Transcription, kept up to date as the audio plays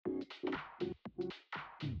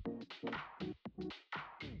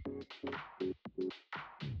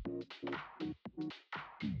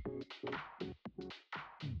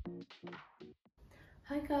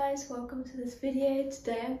Hi guys, welcome to this video.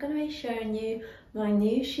 Today I'm going to be showing you my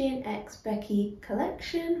new SHEIN X Becki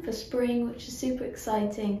collection for spring, which is super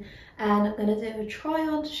exciting, and I'm going to do a try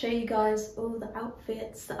on to show you guys all the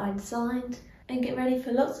outfits that I designed and get ready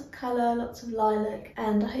for lots of colour, lots of lilac,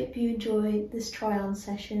 and I hope you enjoy this try on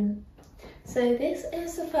session. So this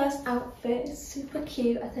is the first outfit. It's super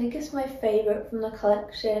cute. I think it's my favourite from the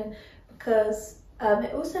collection because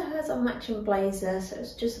it also has a matching blazer, so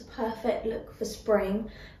it's just a perfect look for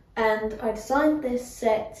spring. And I designed this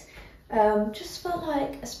set just for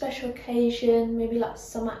like a special occasion, maybe like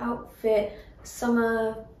summer outfit,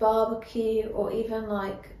 summer barbecue, or even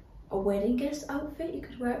like a wedding guest outfit you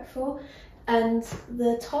could wear it for. And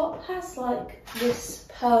the top has like this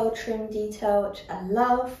pearl trim detail, which I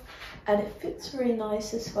love, and it fits really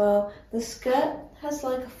nice as well. The skirt has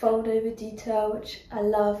like a fold over detail, which I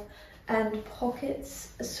love, and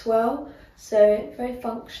pockets as well, so very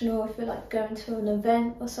functional if you're like going to an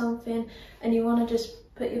event or something and you want to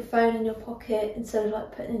just put your phone in your pocket instead of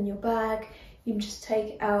like putting it in your bag. You can just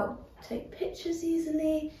take it out, take pictures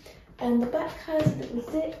easily. And the back has a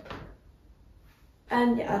little zip,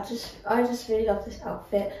 and yeah, I just really love this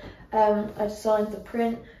outfit. I designed the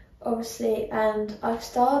print obviously, and I've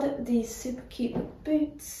styled it with these super cute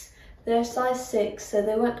boots. They're size 6, so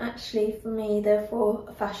they weren't actually for me, they're for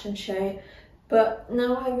a fashion show. But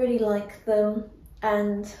now I really like them,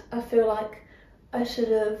 and I feel like I should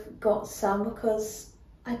have got some because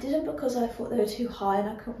I didn't, because I thought they were too high and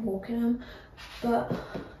I couldn't walk in them. But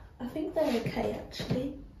I think they're okay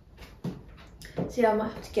actually. So yeah, I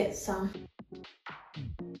might have to get some.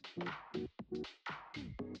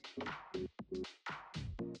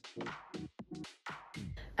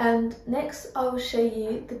 And next I will show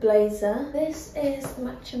you the blazer. This is the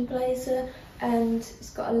matching blazer, and it's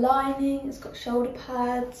got a lining, it's got shoulder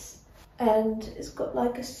pads, and it's got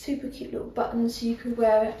like a super cute little button so you could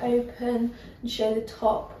wear it open and show the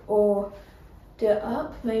top, or do it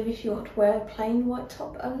up, maybe if you want to wear a plain white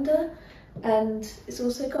top under. And it's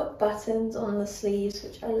also got buttons on the sleeves,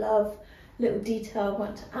 which I love, little detail I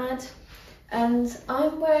want to add. And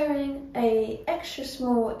I'm wearing a extra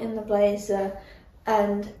small in the blazer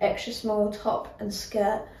and extra small top and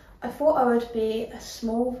skirt. I thought I would be a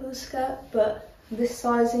small for the skirt, but this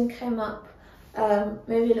sizing came up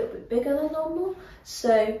maybe a little bit bigger than normal,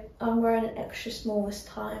 so I'm wearing an extra small this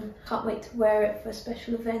time. Can't wait to wear it for a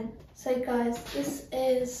special event. So guys, this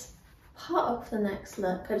is part of the next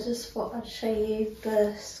look. I just thought I'd show you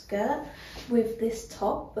the skirt with this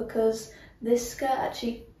top, because this skirt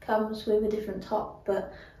actually comes with a different top,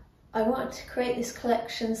 but I wanted to create this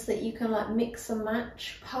collection so that you can like mix and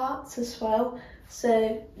match parts as well.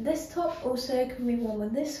 So this top also can be worn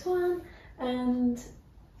with this one, and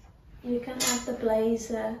you can add the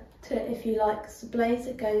blazer to it if you like, because the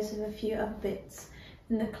blazer goes with a few other bits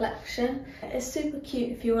in the collection. It's super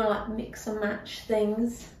cute if you want to like mix and match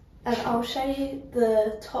things. And I'll show you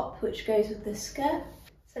the top which goes with the skirt.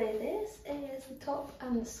 So this is the top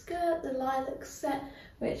and the skirt, the lilac set,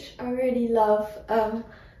 which I really love.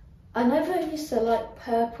 I never used to like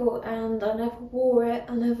purple, and I never wore it.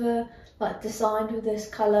 I never like designed with this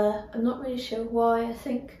colour. I'm not really sure why. I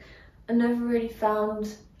think I never really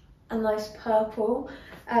found a nice purple.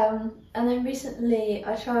 And then recently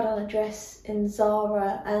I tried on a dress in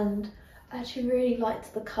Zara, and I actually really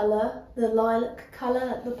liked the colour, the lilac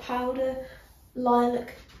colour, the powder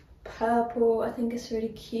lilac purple. I think it's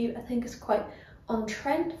really cute. I think it's quite on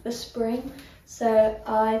trend for spring. So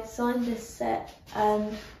I designed this set,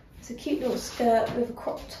 and it's a cute little skirt with a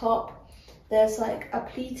crop top. There's like a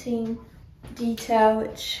pleating detail,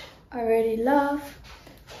 which I really love.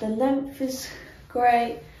 The length is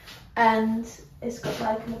great, and it's got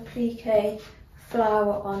like an applique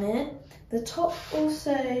flower on it. The top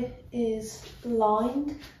also is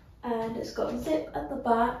lined, and it's got a zip at the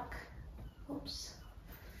back. Oops.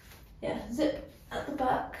 Yeah, zip at the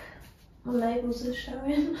back. My labels are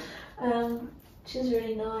showing, which is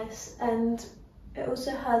really nice. And it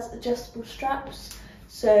also has adjustable straps,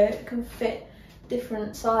 so it can fit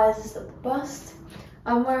different sizes at the bust.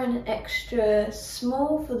 I'm wearing an extra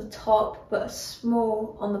small for the top, but a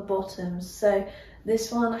small on the bottoms. So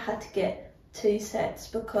this one I had to get 2 sets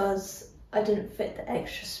because I didn't fit the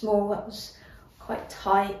extra small, that was quite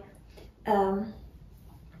tight.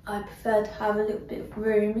 I prefer to have a little bit of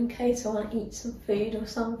room in case I want to eat some food or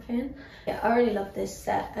something. Yeah, I really love this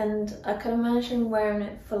set, and I can imagine wearing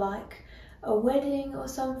it for like a wedding or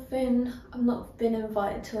something. I've not been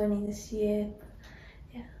invited to any this year.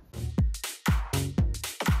 Yeah.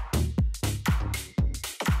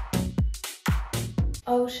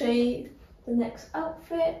 I'll show you the next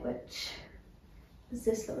outfit, which is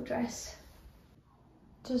this little dress.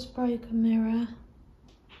 Just broke a mirror.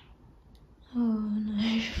 Oh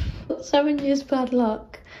no. 7 years bad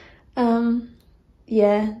luck.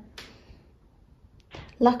 Yeah.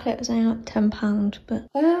 Luckily it was only like £10, but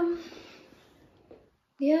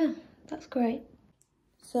yeah, that's great.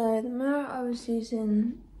 So the mirror I was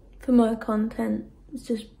using for my content is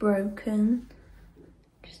just broken.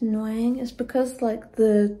 Just annoying. It's because like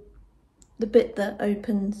the bit that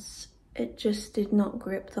opens, it just did not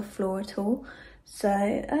grip the floor at all.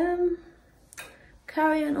 So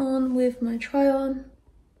carrying on with my try on.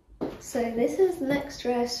 So this is the next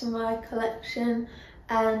dress from my collection,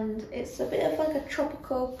 and it's a bit of like a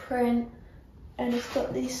tropical print, and it's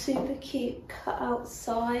got these super cute cut out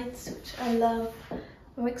sides, which I love.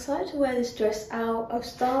 I'm excited to wear this dress out. I've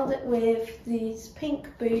styled it with these pink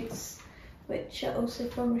boots, which are also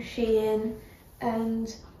from SHEIN,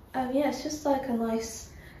 and yeah, it's just like a nice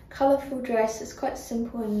colourful dress. It's quite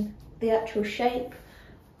simple in the actual shape,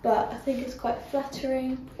 but I think it's quite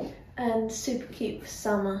flattering and super cute for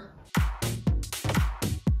summer.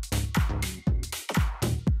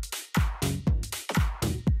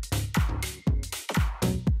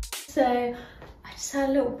 So I just had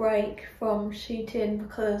a little break from shooting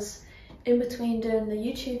because in between doing the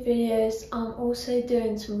YouTube videos, I'm also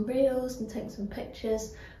doing some reels and taking some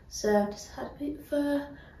pictures. So I just had a bit of a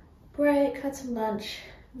break, had some lunch,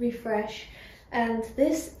 refresh, and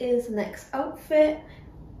this is the next outfit.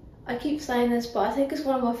 I keep saying this, but I think it's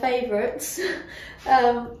one of my favourites.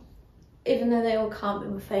 Even though they all can't be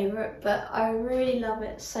my favourite, but I really love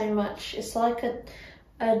it so much. It's like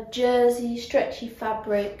a jersey, stretchy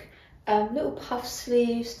fabric, little puff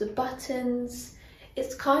sleeves, the buttons.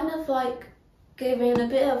 It's kind of like giving a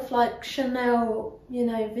bit of like Chanel, you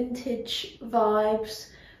know, vintage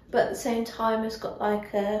vibes, but at the same time it's got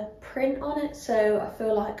like a print on it, so I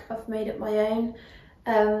feel like I've made it my own.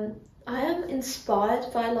 I am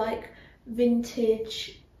inspired by like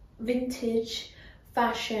vintage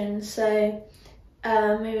fashion, so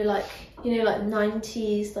maybe like, you know, like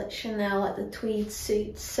 90s, like Chanel, like the tweed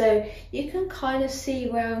suits, so you can kind of see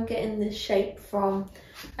where I'm getting this shape from.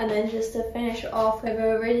 And then just to finish it off with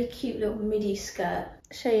a really cute little midi skirt.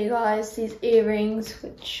 Show you guys these earrings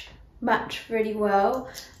which match really well.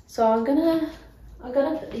 So I'm gonna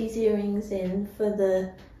put these earrings in for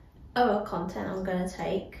the other content I'm gonna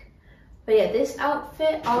take. But yeah, this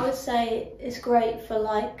outfit I would say is great for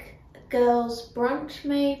like a girls' brunch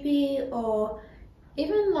maybe, or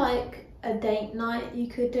even like a date night you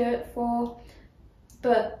could do it for.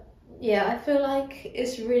 But yeah, I feel like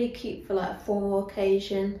it's really cute for like a formal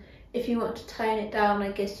occasion. If you want to tone it down,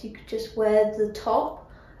 I guess you could just wear the top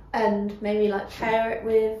and maybe like pair it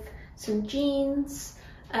with some jeans,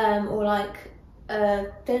 or like a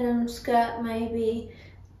denim skirt maybe.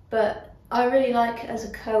 But I really like it as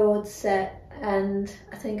a co-ord set, and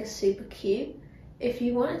I think it's super cute. If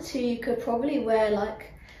you wanted to, you could probably wear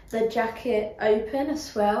like the jacket open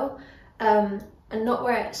as well, and not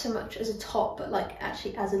wear it so much as a top, but like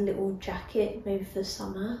actually as a little jacket, maybe for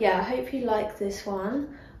summer. Yeah, I hope you like this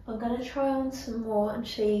one. I'm gonna try on some more and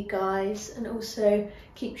show you guys, and also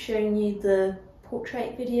keep showing you the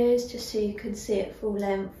portrait videos just so you can see it full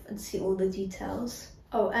length and see all the details.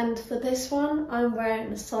 Oh, and for this one, I'm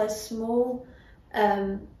wearing a size small.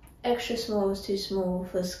 Extra small is too small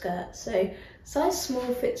for the skirt, so size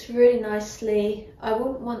small fits really nicely. I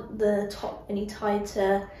wouldn't want the top any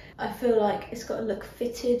tighter. I feel like it's got to look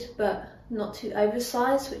fitted but not too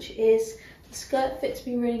oversized, which is. The skirt fits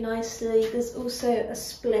me really nicely. There's also a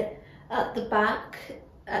split at the back,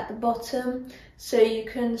 at the bottom, so you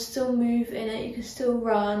can still move in it, you can still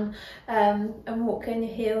run and walk in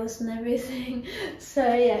your heels and everything. So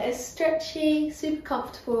yeah, it's stretchy, super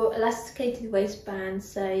comfortable, elasticated waistband,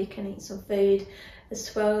 so you can eat some food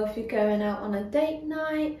as well if you're going out on a date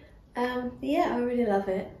night. Yeah, I really love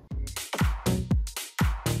it.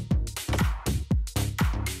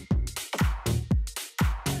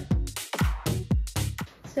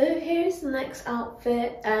 So here's the next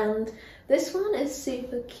outfit, and this one is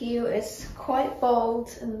super cute. It's quite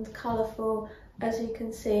bold and colourful, as you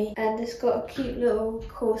can see, and it's got a cute little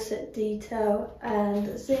corset detail and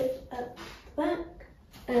a zip at the back,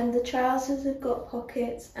 and the trousers have got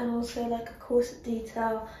pockets and also like a corset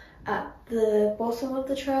detail at the bottom of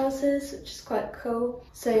the trousers, which is quite cool.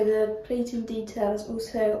 So the pleating detail is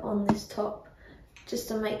also on this top, just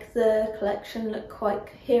to make the collection look quite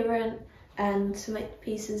coherent and to make the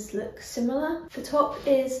pieces look similar. The top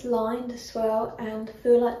is lined as well, and I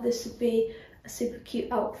feel like this would be a super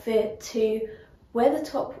cute outfit to wear the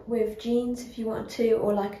top with jeans if you want to,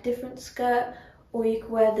 or like a different skirt, or you can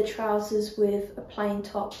wear the trousers with a plain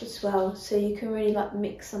top as well, so you can really like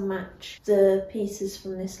mix and match the pieces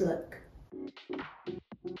from this look.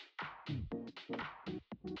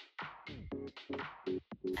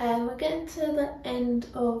 And we're getting to the end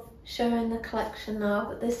of showing the collection now,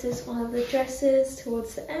 but this is one of the dresses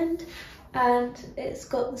towards the end, and it's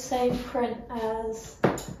got the same print as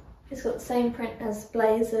the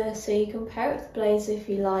blazer, so you can pair it with the blazer if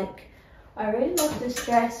you like. I really love this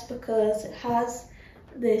dress because it has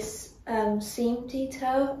this seam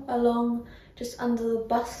detail along just under the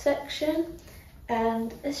bust section,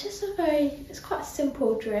 and it's just it's quite a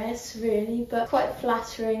simple dress really, but quite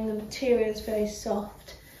flattering. The material is very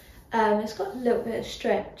soft. It's got a little bit of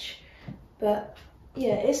stretch, but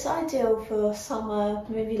yeah, it's ideal for summer,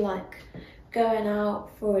 maybe like going out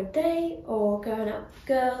for a date or going out with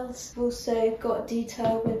girls. I've also got a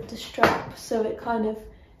detail with the strap, so it kind of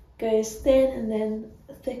goes thin and then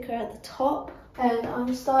thicker at the top. And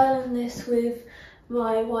I'm styling this with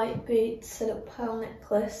my white boots, a little pearl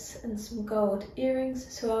necklace and some gold earrings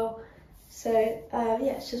as well. So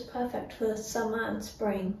yeah, it's just perfect for summer and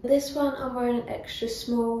spring. This one I'm wearing an extra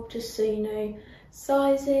small, just so you know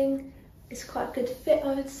sizing. It's quite a good fit,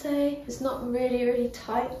 I would say. It's not really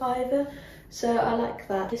tight either, so I like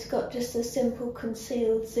that. It's got just a simple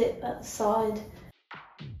concealed zip at the side.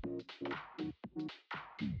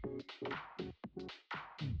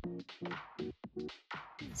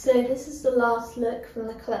 So this is the last look from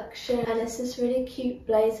the collection, and it's this really cute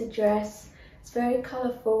blazer dress. It's very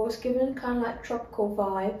colourful, it's given kind of like tropical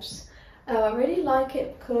vibes. I really like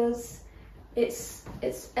it because it's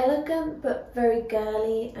elegant but very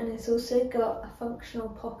girly, and it's also got a functional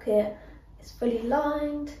pocket. It's fully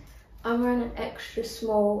lined. I'm wearing an extra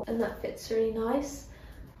small and that fits really nice.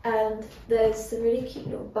 And there's the really cute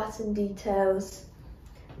little button details.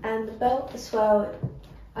 And the belt as well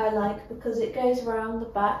I like because it goes around the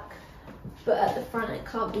back, but at the front it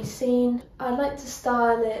can't be seen. I'd like to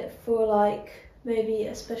style it for like maybe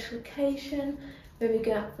a special occasion, maybe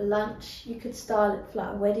going out for lunch. You could style it for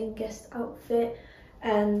like a wedding guest outfit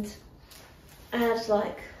and add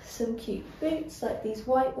like some cute boots like these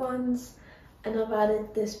white ones, and I've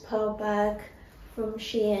added this pearl bag from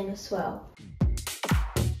SHEIN as well.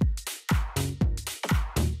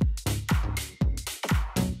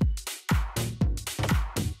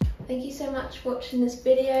 Thank you so much for watching this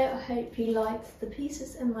video. I hope you liked the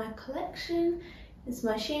pieces in my collection. It's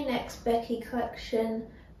my SHEIN X Becki collection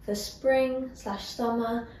for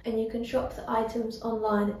spring/summer, and you can shop the items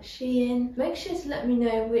online at SHEIN. Make sure to let me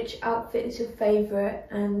know which outfit is your favourite,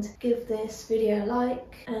 and give this video a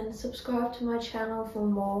like and subscribe to my channel for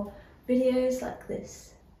more videos like this.